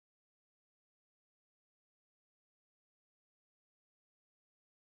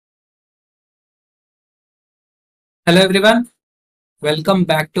Hello everyone, welcome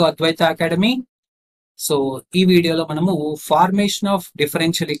back to ADVAITHA ACADEMY. So ఈ వీడియోలో మనము ఫార్మేషన్ ఆఫ్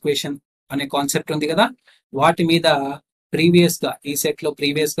డిఫరెన్షియల్ ఈక్వేషన్ అనే కాన్సెప్ట్ ఉంది కదా, వాటి మీద ప్రీవియస్ గా ఈ సెట్ లో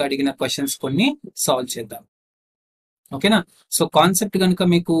ప్రీవియస్ గా అడిగిన క్వశ్చన్స్ కొన్ని సాల్వ్ చేద్దాం. ఓకేనా? సో కాన్సెప్ట్ కనుక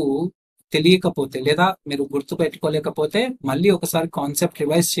మీకు తెలియకపోతే లేదా మీరు గుర్తు పెట్టుకోలేకపోతే మళ్ళీ ఒకసారి కాన్సెప్ట్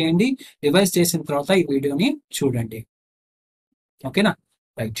రివైజ్ చేయండి. రివైజ్ చేసిన తర్వాత ఈ వీడియోని చూడండి. ఓకేనా?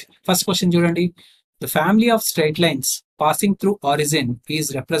 రైట్, ఫస్ట్ క్వశ్చన్ చూడండి. The family of straight lines passing through origin is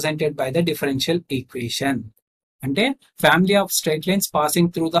represented by the differential equation. అంటే family of straight lines passing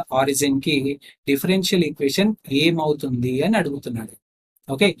through the origin కి డిఫరెన్షియల్ ఈక్వేషన్ ఏమవుతుంది అని అడుగుతున్నాడు.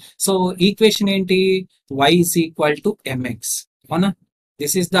 ఓకే, సో ఈక్వేషన్ ఏంటి? y is equal to mx. అవునా?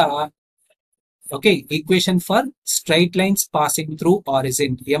 This is the okay equation for straight lines passing through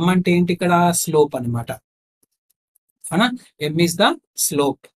origin. m అంటే ఏంటి? ఇక్కడ స్లోప్ అనమాట. అవునా? m is the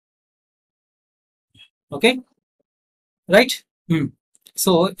slope. Okay right.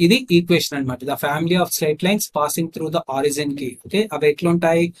 So ఇది ఈక్వేషన్ అనమాట. The family of straight lines passing through the origin కి. Okay, అవి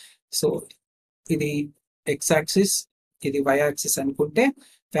ఎట్లుంటాయి? సో ఇది ఎక్స్ యాక్సిస్, ఇది వై యాక్సిస్ అనుకుంటే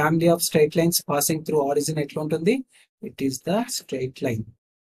family of straight lines passing through origin ఎట్లుంటుంది? It is the straight line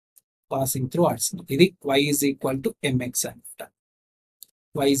passing through origin. ఇది why is equal to MX అనమాట.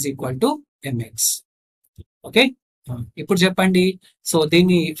 Why is equal to MX. Okay, ఇప్పుడు చెప్పండి. So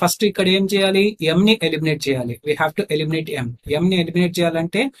దీన్ని first ఇక్కడ ఏం చేయాలి? m ని ఎలిమినేట్ చేయాలి. We have to eliminate m ని ఎలిమినేట్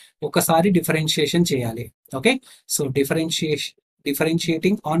చేయాలంటే ఒకసారి డిఫరెన్షియేషన్ చేయాలి. Okay, so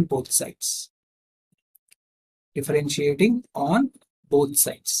differentiating on both sides. Differentiating on both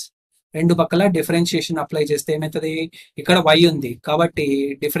sides. రెండు పక్కల డిఫరెన్షియేషన్ అప్లై చేస్తే ఏమవుతుంది? ఇక్కడ y ఉంది కాబట్టి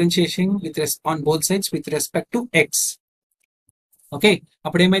differentiation with on both sides with respect to x. Okay,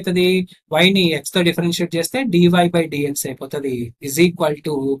 అప్పుడు ఏమైతుంది? y ని x తో డిఫరెన్షియేట్ చేస్తే dy బై dx అయిపోతుంది. Is equal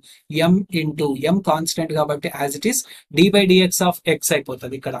to m into m constant కాబట్టి as it is d by dx of x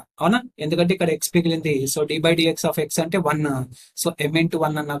అయిపోతుంది ఇక్కడ. అవునా? ఎందుకంటే ఇక్కడ x మిగిలింది. So d by dx of x అంటే 1. సో m ఇంటూ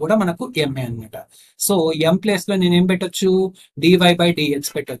 1 అన్నా కూడా మనకు m అనమాట. సో m ప్లేస్ లో నేను ఏం పెట్టొచ్చు? dy బై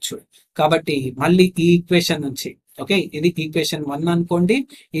dx పెట్టొచ్చు. కాబట్టి మళ్ళీ ఈ ఈక్వేషన్ నుంచి, ఓకే, ఇది ఈక్వేషన్ 1 అనుకోండి,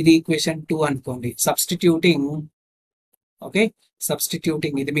 ఇది ఈక్వేషన్ 2 అనుకోండి. Substituting, okay,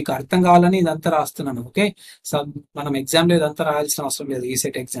 substituting. ఇది మీకు అర్థం కావాలని ఇదంతా రాస్తున్నాను. ఓకే, మనం ఎగ్జామ్ లో ఇదంతా రాయాల్సిన అవసరం లేదు ఈ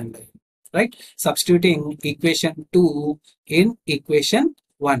సెట్ ఎగ్జామ్ లో. Right, substituting equation 2 in equation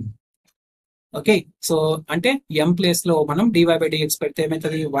 1. Okay, so అంటే m ప్లేస్ లో మనం dy బై dx పెడితే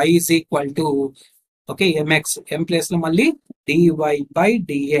ఏమవుతుంది? y is equal to okay mx. m place లో మళ్ళీ dy by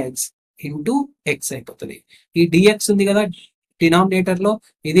dx into x అయిపోతుంది. ఈ dx ఉంది కదా డినామినేటర్ లో,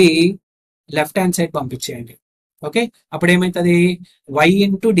 ఇది లెఫ్ట్ హ్యాండ్ సైడ్ పంపించేయండి. ఓకే, అప్పుడు ఏమైతుంది? y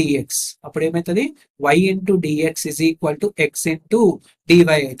into dx. అప్పుడు ఏమైతుంది? y into dx is equal to X into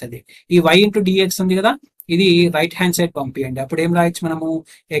DY అవుతుంది. ఈ y ఇంటూ డిఎక్స్ ఉంది కదా, ఇది రైట్ హ్యాండ్ సైడ్ పంపించండి. అప్పుడు ఏం రాయొచ్చు మనము?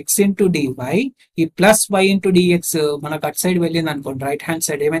 ఎక్స్ ఇంటూ డివై, ఈ ప్లస్ y ఇంటూ డిఎక్స్ మనకు అటు సైడ్ వెళ్ళింది అనుకోండి, రైట్ హ్యాండ్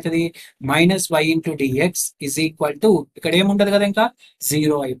సైడ్ ఏమైతుంది? Minus y into dx is equal to ఇక్కడ ఏముంటది కదా, ఇంకా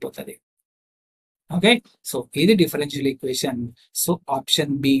 0 అయిపోతుంది. ఓకే, సో ఇది differential equation. So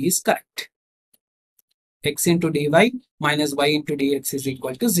option B is correct. x into dy minus y into dx is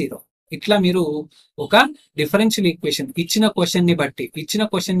equal to 0. ఇట్లా మీరు ఒక డిఫరెన్షియల్ ఈక్వేషన్ ఇచ్చిన క్వశ్చన్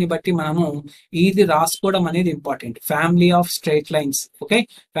ని బట్టి మనము ఇది రాసుకోవడం అనేది important. Family of straight lines, okay,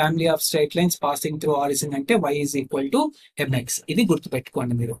 family of straight lines passing through origin అంటే y is equal to mx. ఇది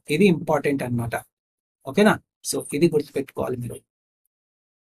గుర్తుపెట్టుకోండి మీరు, ఇది ఇంపార్టెంట్ అనమాట. ఓకేనా? సో ఇది గుర్తుపెట్టుకోవాలి మీరు,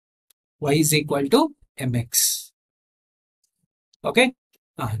 y is equal to mx. Okay,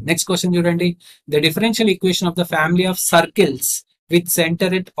 next question చూడండి. The differential equation of the family of circles with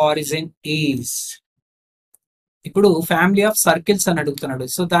centre at origin is. ఇప్పుడు ఫ్యామిలీ ఆఫ్ సర్కిల్స్ అని అడుగుతున్నాడు.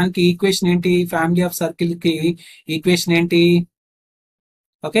 సో దానికి ఈక్వేషన్ ఏంటి? ఫ్యామిలీ ఆఫ్ సర్కిల్ కి ఈక్వేషన్ ఏంటి?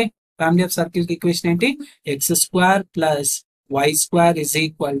 ఓకే, ఫ్యామిలీ ఆఫ్ సర్కిల్ కి equation ఏంటి? X square plus y square is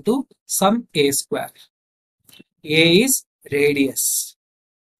equal to some A square. A is radius.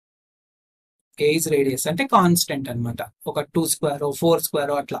 A is radius అంటే constant అనమాట. ఒక 2 స్క్వేర్ 4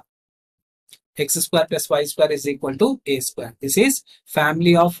 స్క్వేర్ అట్లా. X square plus y square is equal to A square. This is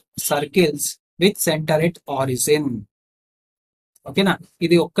family of circles with centre at origin. ఓకేనా?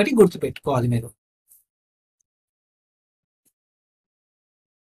 ఇది ఒక్కటి గుర్తుపెట్టుకోవాలి మీరు.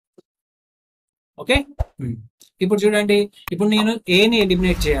 Okay, ఇప్పుడు చూడండి. ఇప్పుడు నేను ఏని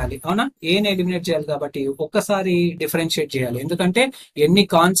ఎలిమినేట్ చేయాలి. అవునా? ఏని ఎలిమినేట్ చేయాలి కాబట్టి ఒక్కసారి డిఫరెన్షియేట్ చేయాలి. ఎందుకంటే ఎన్ని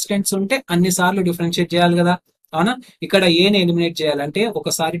కాన్స్టెంట్స్ ఉంటే అన్ని సార్లు డిఫరెన్షియేట్ చేయాలి కదా. అవునా? ఇక్కడ ఏని ఎలిమినేట్ చేయాలంటే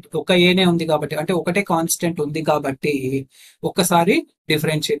ఒకసారి ఒక ఏనే ఉంది కాబట్టి, అంటే ఒకటే కాన్స్టెంట్ ఉంది కాబట్టి ఒక్కసారి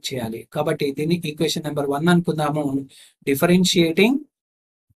డిఫరెన్షియేట్ చేయాలి. కాబట్టి దీన్ని ఈక్వేషన్ నెంబర్ 1 అనుకుందాము. Differentiating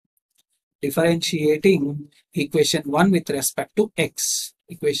differentiating equation 1 with respect to x,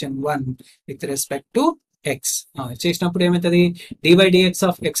 equation 1 with respect to x చేసినప్పుడు ఏమవుతుంది dy dx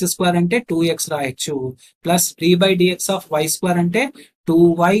of x square అంటే 2x రాయొచ్చు plus d by dx of y square అంటే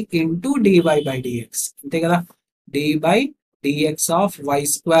 2y into dy by dx అంతే కదా d by dx of y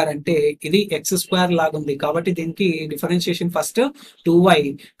square అంటే ఇది x square లాగుంది కాబట్టి దీనికి డిఫరెన్షియేషన్ ఫస్ట్ 2y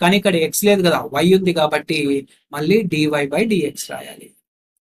కానీ ఇక్కడ x లేదు కదా y ఉంది కాబట్టి మళ్ళీ dy by dx రాయాలి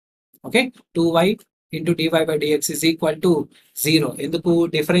okay 2y into dy by dx is equal to 0 ఎందుకు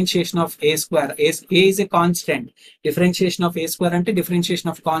differentiation of a square a is a constant differentiation of a square అంటే differentiation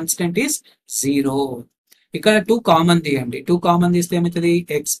of constant is 0 ఇక్కడ 2 కామన్ తీయండి 2 కామన్ తీస్తే ఏమవుతుంది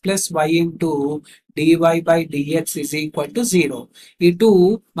x plus y into dy by dx is equal to 0 ఈ 2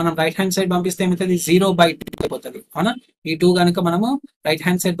 మనం right hand side పంపిస్తే ఏమవుతుంది 0 by 2 అయిపోతుంది అవునా ఈ 2 కనుక మనము రైట్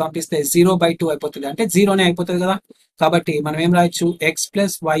హ్యాండ్ సైడ్ పంపిస్తే 0 by 2 అయిపోతుంది అంటే 0 నే అయిపోతుంది కదా కాబట్టి మనం ఏం రాయొచ్చు x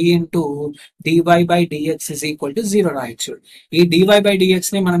plus y into dy by dx is equal to 0 రాయొచ్చు ఈ dy by dx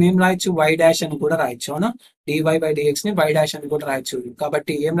ని మనం ఏం రాయొచ్చు y dash అని కూడా రాయొచ్చు అవునా dy by dx ని y dash అని కూడా రాయొచ్చు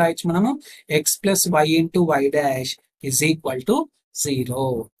కాబట్టి ఏం రాయొచ్చు మనము x plus y into y dash is equal to 0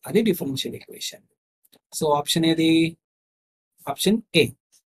 అది డిఫరెన్షియల్ ఈక్వేషన్ సో ఆప్షన్ ఏది option A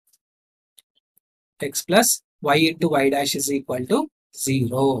x plus y into y dash is equal to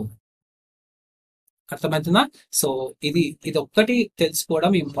 0 అర్థమవుతుందా సో ఇది ఒక్కటి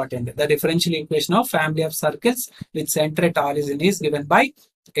తెలుసుకోవడం important the differential equation of family of circles with centre at origin is given by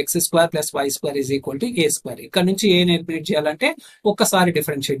x square plus y square is equal to a square ఇక్కడ నుంచి ఏ eliminate చేయాలంటే ఒక్కసారి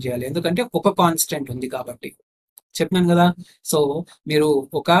differentiate చేయాలి ఎందుకంటే ఒక కాన్స్టెంట్ ఉంది కాబట్టి చెప్పినాను కదా సో మీరు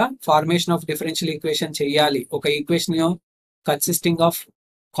ఒక ఫార్మేషన్ ఆఫ్ డిఫరెన్షియల్ ఈక్వేషన్ చేయాలి ఒక equation consisting of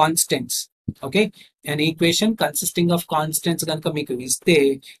constants okay and equation consisting of constants కనుక మీకు ఇస్తే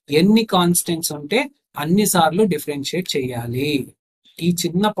ఎన్ని కాన్స్టెంట్స్ ఉంటే అన్ని సార్లు డిఫరెన్షియేట్ చేయాలి ఈ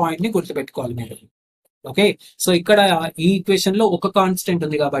చిన్న పాయింట్ ని గుర్తుపెట్టుకోవాలి మీరు ఓకే సో ఇక్కడ ఈ ఈక్వేషన్ లో ఒక కాన్స్టెంట్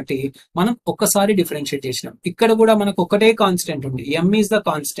ఉంది కాబట్టి మనం ఒక్కసారి డిఫరెన్షియేట్ చేసినాం ఇక్కడ కూడా మనకు ఒకటే కాన్స్టెంట్ ఉంది m is the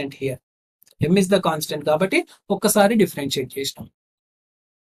constant here m is the constant కాబట్టి ఒక్కసారి డిఫరెన్షియేట్ చేసినాం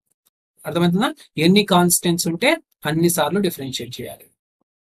అర్థమవుతుందా ఎన్ని కాన్స్టెంట్స్ ఉంటే అన్ని సార్లు డిఫరెన్షియేట్ చేయాలి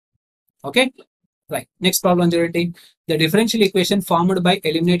ఓకే రైట్ నెక్స్ట్ ప్రాబ్లం చూడండి the differential equation formed by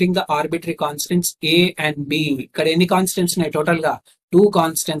eliminating the arbitrary constants a and b ఇక్కడ ఎన్ని కాన్స్టెంట్స్ ఉన్నాయి టోటల్ గా 2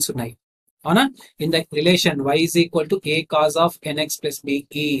 కాన్స్టెంట్స్ ఉన్నాయి అవునా in the relation y is equal to a cos of nx plus b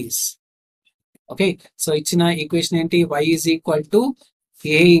is okay so ఇచ్చిన equation ఏంటి y is equal to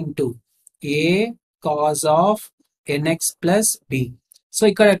a into a cos of nx plus b so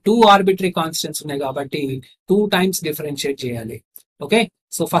ఇక్కడ 2 arbitrary constants ఉన్నాయి కాబట్టి 2 times differentiate చేయాలి okay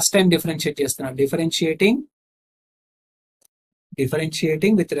so first time differentiate చేస్తున్నాం differentiating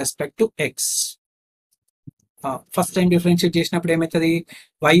with respect to x first time differentiate చేసినప్పుడు ఏమవుతుంది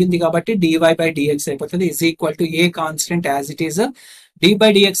y ఉంది కాబట్టి dy by dx అయిపోతుంది is equal to a constant as it is d by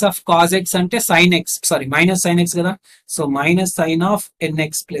dx of cos x అంటే sin x sorry minus sin x కదా so minus sin of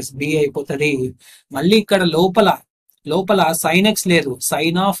nx plus b అయిపోతుంది మళ్ళీ ఇక్కడ లోపల sin x లేదు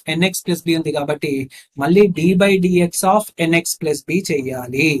sin of nx plus b ఉంది కాబట్టి మళ్ళీ d by dx of nx plus b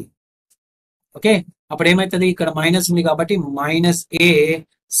చేయాలి ఓకే అప్పుడు ఏమవుతుంది ఇక్కడ మైనస్ ఉంది కాబట్టి minus a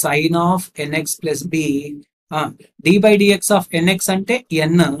sin of nx plus b d by dx of nx అంటే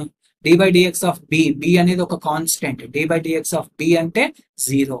n d by dx of b అనేది ఒక constant d by dx of b అంటే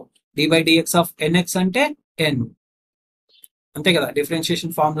 0 d by dx of nx అంటే n అంతే కదా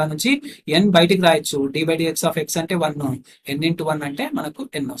differentiation formula నుంచి n బయటికి రాయొచ్చు d by dx of x అంటే 1 n into 1 అంటే మనకు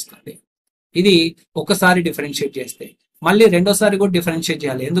n వస్తుంది ఇది ఒకసారి డిఫరెన్షియేట్ చేస్తే మళ్ళీ రెండోసారి కూడా డిఫరెన్షియేట్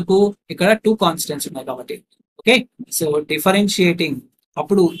చేయాలి ఎందుకు ఇక్కడ 2 కాన్స్టెంట్స్ ఉన్నాయి కాబట్టి ఓకే సో డిఫరెన్షియేటింగ్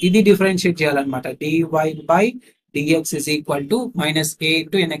అప్పుడు ఇది డిఫరెన్షియేట్ చేయాలన్నమాట dy by dx is equal to minus a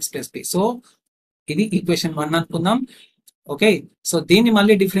into nx plus b so ఇది ఈక్వేషన్ 1 అనుకుందాం ఓకే సో దీన్ని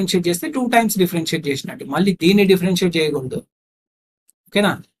మళ్ళీ డిఫరెన్షియేట్ చేస్తే 2 టైమ్స్ డిఫరెన్షియేట్ చేసినట్టు మళ్ళీ దీన్ని డిఫరెన్షియేట్ చేయకూడదు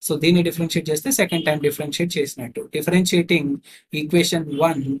ఓకేనా సో దీన్ని డిఫరెన్షియేట్ చేస్తే సెకండ్ టైం డిఫరెన్షియేట్ చేసినట్టు differentiating equation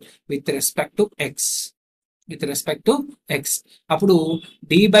 1 with respect to x అప్పుడు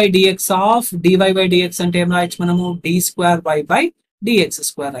d by dx of dy by dx అంటే ఏం రాయొచ్చు మనము d square y by dx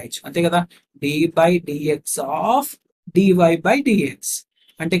square రాయొచ్చు అంతే కదా d by dx of dy by dx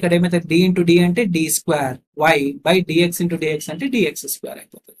అంటే ఇక్కడ ఏమైతే d into d అంటే d square y by dx into dx అంటే dx square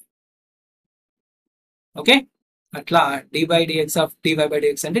అయిపోతుంది ఓకే అట్లా d by dx of dy by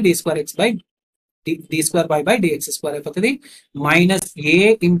dx అంటే d square x by d square y by dx square అయిపోతుంది minus a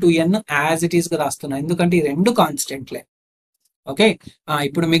into n as it is గా రాస్తున్నా ఎందుకంటే ఈ రెండు కాన్స్టెంట్లే ఓకే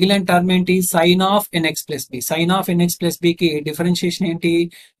ఇప్పుడు మిగిలిన టర్మ్ ఏంటి sign of nx plus B sign of nx plus B కి డిఫరెన్షియేషన్ ఏంటి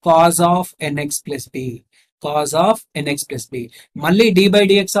cos of nx plus B cos of nx plus b. మళ్ళీ d by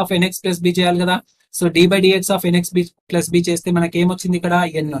dx of nx plus b చేయాలి కదా. So d by dx of nx plus b చేస్తే మనకి ఏమొచ్చింది ఇక్కడ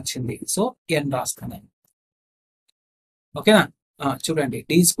n వచ్చింది. సో n రాస్తాను. ఓకేనా. చూడండి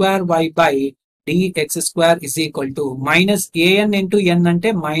d square y by dx square is equal to minus an into n అంటే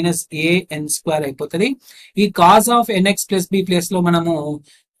మైనస్ an square అయిపోతుంది. ఈ cos of nx plus b place లో మనము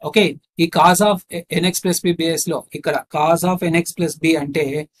ఓకే ఈ cos of nx plus b place లో ఇక్కడ cos of nx plus b అంటే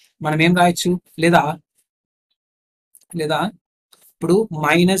మనం ఏం రాయొచ్చు, లేదా ఇప్పుడు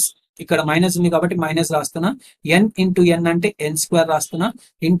మైనస్ ఇక్కడ మైనస్ ఉంది కాబట్టి మైనస్ రాస్తున్నా, n ఇంటూ n అంటే n స్క్వేర్ రాస్తున్నా,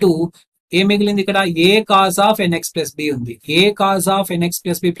 ఇంటూ ఏ మిగిలింది ఇక్కడ ఏ cause of nx plus B ఉంది. ఏ cause of nx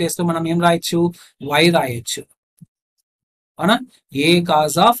plus B place లో మనం ఏం రాయొచ్చు, y రాయొచ్చు. అవునా, ఏ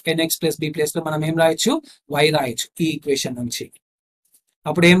cause of nx plus B place లో మనం ఏం రాయొచ్చు, y రాయొచ్చు ఈ ఈక్వేషన్ నుంచి.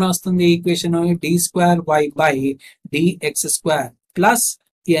 అప్పుడు ఏం వస్తుంది equation, D square y by dx square plus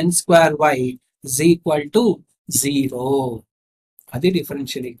N square y is equal to 0. అది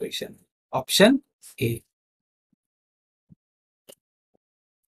differential equation, option A.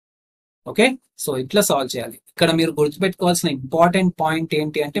 Okay, so ఇట్లా సాల్వ్ చేయాలి. ఇక్కడ మీరు గుర్తుపెట్టుకోవాల్సిన ఇంపార్టెంట్ పాయింట్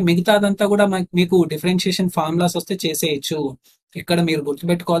ఏంటి అంటే మిగతాదంతా కూడా మీకు డిఫరెన్షియేషన్ ఫార్ములాస్ వస్తే చేసేయచ్చు. ఇక్కడ మీరు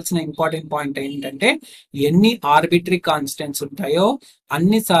గుర్తుపెట్టుకోవాల్సిన ఇంపార్టెంట్ పాయింట్ ఏంటంటే ఎన్ని ఆర్బిటరీ కాన్స్టెంట్స్ ఉంటాయో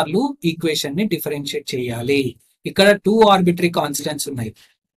అన్ని సార్లు ఈక్వేషన్ ని డిఫరెన్షియేట్ చేయాలి. ఇక్కడ 2 ఆర్బిటరీ కాన్స్టెంట్స్ ఉన్నాయి.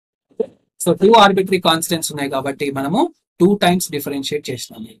 సో 2 ఆర్బిటరీ కాన్స్టెంట్స్ ఉన్నాయి కాబట్టి మనము 2 టైమ్స్ డిఫరెన్షియేట్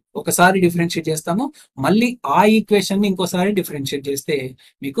చేసినాము. ఒకసారి డిఫరెన్షియేట్ చేస్తాము, మళ్ళీ ఆ ఈక్వేషన్ ని ఇంకోసారి డిఫరెన్షియేట్ చేస్తే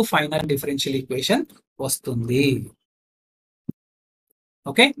మీకు ఫైనల్ డిఫరెన్షియల్ ఈక్వేషన్ వస్తుంది.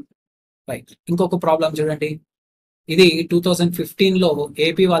 Okay right. ఇంకొక ప్రాబ్లం చూడండి, ఇది 2015 లో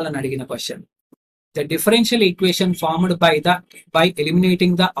ఏపీ వాళ్ళని అడిగిన question. The differential equation formed by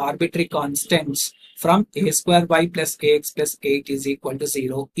eliminating the arbitrary constants from a square y plus ax plus 8 is equal to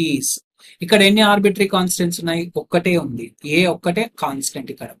 0 is. ఇక్కడ ఎన్ని ఆర్బిటరీ కాన్స్టెంట్స్ ఉన్నాయి, ఒక్కటే ఉంది, ఏ ఒక్కటే కాన్స్టెంట్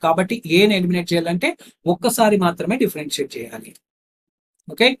ఇక్కడ. కాబట్టి ఏని ఎలిమినేట్ చేయాలంటే ఒక్కసారి మాత్రమే డిఫరెన్షియేట్ చేయాలి.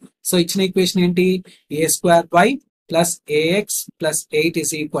 ఓకే, సో ఇచ్చిన ఈక్వేషన్ ఏంటి, ఏ square y plus a x plus 8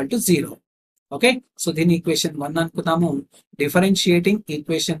 is equal to 0. Okay, so దీని ఈక్వేషన్ 1 అనుకుందాము. Differentiating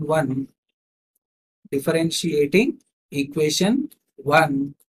equation 1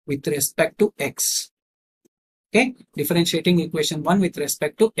 with respect to x. Okay, differentiating equation 1 with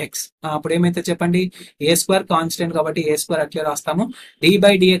respect to x. అప్పుడు ఏమైతే చెప్పండి, ఏ స్క్వేర్ కాన్స్టెంట్ కాబట్టి ఏ స్క్వేర్ అట్లే రాస్తాము. dy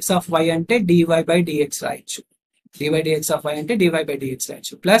by dx of y అంటే dy by dx రాయొచ్చు, dy by dx of y అంటే dy by dx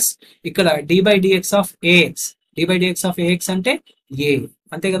రాయొచ్చు. ప్లస్ ఇక్కడ dy by dx of ax, dy by dx of ax అంటే a,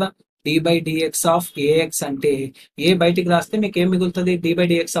 అంతే కదా. dy by dx of ax అంటే a బయటికి రాస్తే మీకు ఏం మిగులుతుంది, dy by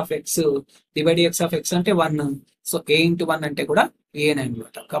dx of x, dy by dx of x అంటే 1. సో a ఇంటూ 1 అంటే కూడా a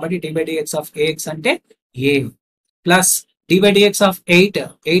అనమాట. కాబట్టి dy by dx of ax అంటే a plus dy by dx of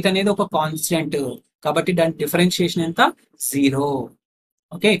 8 అనేది ఒక కాన్స్టెంట్ కాబట్టి దాని డిఫరెన్షియేషన్ ఎంత, 0.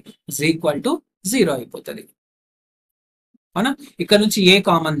 ఓకే, ఇజ్ ఈక్వల్ టు 0 అయిపోతుంది. అవునా, ఇక్కడ నుంచి ఏ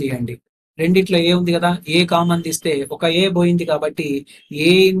కామన్ తీయండి, రెండిట్లో ఏ ఉంది కదా, ఏ కామన్ తీస్తే ఒక ఏ పోయింది కాబట్టి ఏ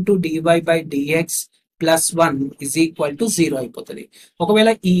into DY by dx plus 1 is equal to 0 అయిపోతుంది. ఒకవేళ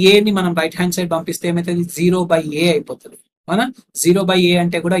ఈ ఏ ని మనం రైట్ హ్యాండ్ సైడ్ పంపిస్తే ఏమైతుంది, 0 by a అయిపోతుంది. అవునా, 0 by a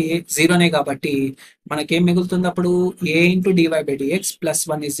అంటే కూడా ఏ 0నే కాబట్టి మనకేం మిగులుతుంది అప్పుడు, ఏ into DY by dx plus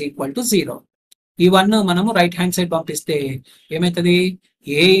 1 is equal to 0. ఈ 1 మనము రైట్ హ్యాండ్ సైడ్ పంపిస్తే ఏమైతుంది,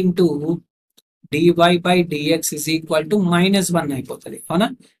 ఏ into DY by dx is equal to -1 అయిపోతుంది. అవునా,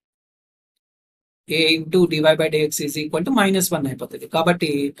 a into DY by dx is equal to -1 అయిపోతుంది. కాబట్టి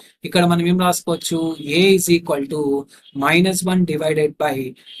ఇక్కడ మనం ఏం రాసుకోవచ్చు, a is equal to -1 divided by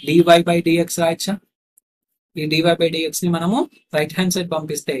DY by dx రాయచ్చా. ఈ డివై బై డిఎక్స్ ని మనము రైట్ హ్యాండ్ సైడ్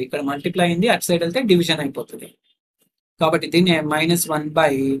పంపిస్తే ఇక్కడ మల్టిప్లై అయింది, అటు సైడ్ వెళ్తే డివిజన్ అయిపోతుంది. కాబట్టి దీన్ని -1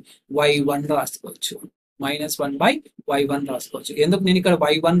 by y1 రాసుకోవచ్చు, -1 by y1 రాసుకోవచ్చు. ఎందుకు నేను ఇక్కడ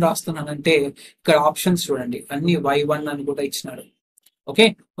y1 రాస్తున్నానంటే ఇక్కడ ఆప్షన్స్ చూడండి, అన్ని y1 అని కూడా ఇచ్చినాడు. ఓకే,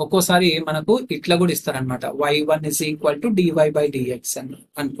 ఒక్కోసారి మనకు ఇట్లా కూడా ఇస్తారనమాట, y1 is equal to DY by dx అని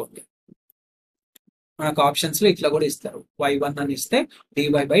అనుకోండి. మనకు ఆప్షన్స్ లో ఇట్లా కూడా ఇస్తారు, y1 అని ఇస్తే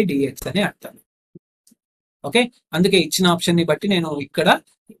డివై బై డిఎక్స్ అని అర్థం. ఓకే, అందుకే ఇచ్చిన ఆప్షన్ ని బట్టి నేను ఇక్కడ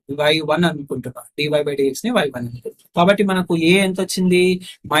y1 అనుకుంటున్నా, డివై బై డిఎక్స్ ని y1 అనుకుంటున్నా. కాబట్టి మనకు ఏ ఎంత వచ్చింది,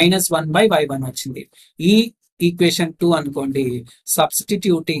 -1 by y1 వచ్చింది. ఈ ఈక్వేషన్ 2 అనుకోండి,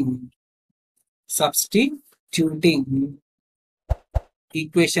 substituting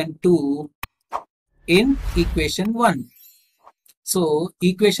equation 2 in equation 1. So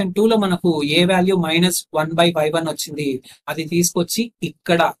equation 2 లో మనకు ఏ వాల్యూ -1 by y1 వచ్చింది, అది తీసుకొచ్చి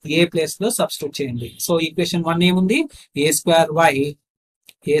ఇక్కడ ఏ ప్లేస్ లో సబ్స్టిట్యూట్ చేయండి. సో ఈక్వేషన్ 1 ఏముంది, ఏ square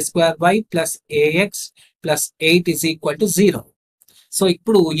y plus a x plus 8 is equal to 0. So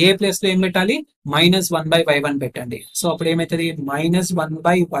ఇప్పుడు ఏ ప్లేస్ లో ఏం పెట్టాలి, -1/y1 పెట్టండి. సో అప్పుడు ఏమవుతుంది,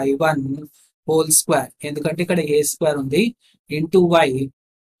 -1/y1 హోల్ స్క్వేర్, ఎందుకంటే ఇక్కడ ఏ స్క్వేర్ ఉంది, into why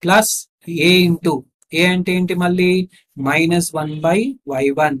plus A into ఏ అంటే ఏంటి మళ్ళీ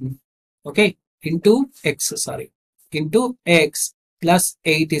 -1/y1, okay, into X, sorry, into X plus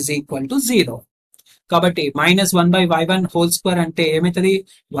 8 is equal to 0. కాబట్టి -1/y1 హోల్ స్క్వేర్ అంటే ఏమవుతుంది,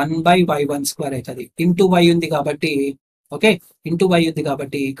 1/y1 స్క్వేర్ అవుతుంది. ఇంటూ వై ఉంది కాబట్టి, ఓకే, ఇంటూ వై ఉంది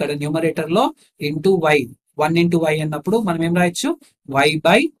కాబట్టి ఇక్కడ న్యూమరేటర్ లో ఇంటూ వై, 1 ఇంటూ వై అన్నప్పుడు మనం ఏం రాయొచ్చు,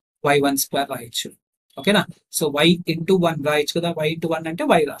 y/y1 స్క్వేర్ రాయొచ్చు. ఓకేనా. సో y ఇంటూ 1 రాయొచ్చు కదా, y ఇంటూ 1 అంటే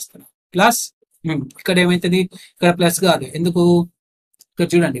y రాస్తున్నాం. ప్లస్ ఇక్కడ ఏమైతుంది, ఇక్కడ ప్లస్ కాదు, ఎందుకు, ఇక్కడ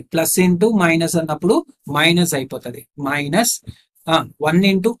చూడండి ప్లస్ ఇంటూ మైనస్ అన్నప్పుడు మైనస్ అయిపోతుంది. -1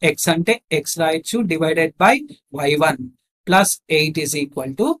 ఇంటూ ఎక్స్ అంటే ఎక్స్ రాయొచ్చు, divided by y1 plus 8 is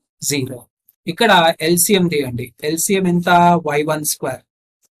equal to 0. ఇక్కడ ఎల్సిఎం తీయండి, ఎల్సిఎం ఎంత, y1 square,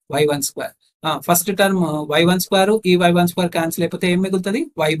 y1 square, first term y1 square, ఈ y1 స్క్వేర్ క్యాన్సిల్ అయిపోతే ఏం మిగులుతుంది,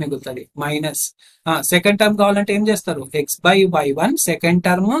 y మిగులుతుంది. మైనస్ సెకండ్ టర్మ్ కావాలంటే ఏం చేస్తారు, x/y1 second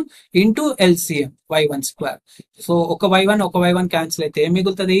term into LCM y1 square. So ఒక y1 క్యాన్సిల్ అయితే ఏం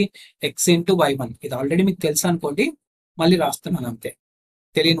మిగులుతుంది, x ఇంటూ y1. ఇది ఆల్రెడీ మీకు తెలుసు అనుకోండి, మళ్ళీ రాస్తున్నాను అంతే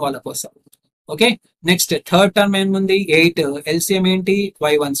తెలియని వాళ్ళ కోసం. ఓకే, నెక్స్ట్ థర్డ్ టర్మ్ ఏముంది, 8, ఎల్సిఎం ఏంటి,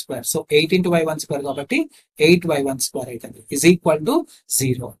 y1 square. So 8 into y1 square కాబట్టి 8y1 స్క్వేర్ అవుతుంది, ఇజ్ ఈక్వల్ టు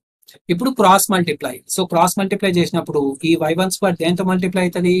 0. ఇప్పుడు cross multiply. So cross multiply చేసినప్పుడు ఈ y1 స్క్వేర్ దేంతో మల్టిప్లై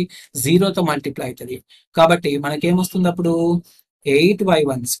అవుతుంది, 0తో మల్టిప్లై అవుతుంది. కాబట్టి మనకేమొస్తుంది అప్పుడు,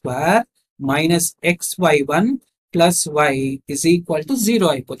 8y1 square minus xy1 plus y is equal to 0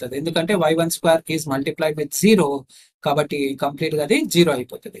 అయిపోతుంది. ఎందుకంటే y1 square is multiplied with 0 కాబట్టి కంప్లీట్ గా అది 0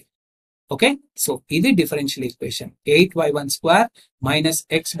 అయిపోతుంది. ఓకే, సో ఇది differential equation, 8y1 square minus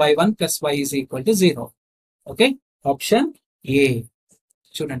x/1 plus y is equal to 0. Okay, option A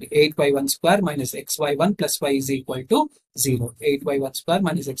చూడండి, 8y1 square minus xy1 plus y is equal to 0. 8y1 square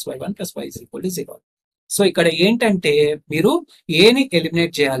minus xy1 plus y is equal to 0. So ఇక్కడ ఏంటంటే మీరు ఏని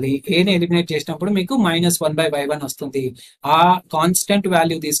eliminate చేయాలి, ఏని eliminate చేసినప్పుడు మీకు -1/y1 వస్తుంది. ఆ కాన్స్టెంట్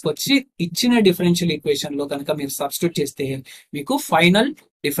వాల్యూ తీసుకొచ్చి ఇచ్చిన డిఫరెన్షియల్ ఈక్వేషన్ లో కనుక మీరు సబ్స్టిట్యూట్ చేస్తే మీకు ఫైనల్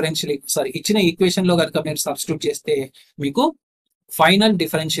ఇచ్చిన ఈక్వేషన్ లో కనుక మీరు సబ్స్టిట్యూట్ చేస్తే మీకు ఫైనల్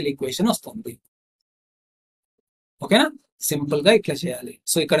డిఫరెన్షియల్ ఈక్వేషన్ వస్తుంది. ఓకేనా, సింపుల్ గా ఇట్లా చేయాలి.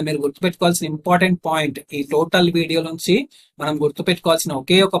 సో ఇక్కడ మీరు గుర్తుపెట్టుకోవాల్సిన ఇంపార్టెంట్ పాయింట్, ఈ టోటల్ వీడియో నుంచి మనం గుర్తుపెట్టుకోవాల్సిన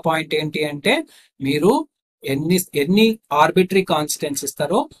ఒకే ఒక పాయింట్ ఏంటి అంటే, మీరు ఎన్ని ఆర్బిటరీ కాన్స్టెంట్స్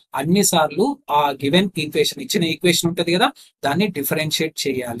ఇస్తారో అన్ని సార్లు ఆ గివెన్ ఈక్వేషన్, ఇచ్చిన ఈక్వేషన్ ఉంటుంది కదా, దాన్ని డిఫరెన్షియేట్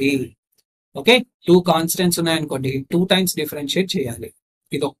చేయాలి. ఓకే, 2 కాన్స్టెంట్స్ ఉన్నాయనుకోండి, 2 టైమ్స్ డిఫరెన్షియేట్ చేయాలి.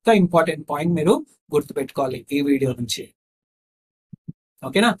 ఇది ఒక్క ఇంపార్టెంట్ పాయింట్ మీరు గుర్తుపెట్టుకోవాలి ఈ వీడియో నుంచి.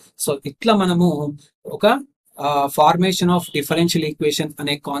 ఓకేనా, సో ఇట్లా మనము ఒక ఫార్మేషన్ ఆఫ్ డిఫరెన్షియల్ ఈక్వేషన్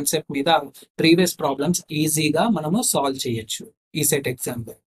అనే కాన్సెప్ట్ మీద ప్రీవియస్ ప్రాబ్లమ్స్ ఈజీగా మనము సాల్వ్ చేయొచ్చు ఈసెట్ ఎగ్జామ్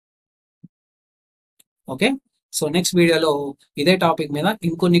లో. ఓకే, సో నెక్స్ట్ వీడియోలో ఇదే టాపిక్ మీద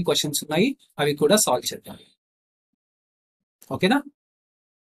ఇంకొన్ని క్వశ్చన్స్ ఉన్నాయి, అవి కూడా సాల్వ్ చేద్దాం. ఓకేనా,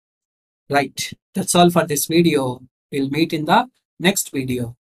 right, that's all for this video. Will meet in the next video.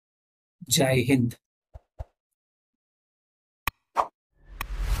 జై హింద్.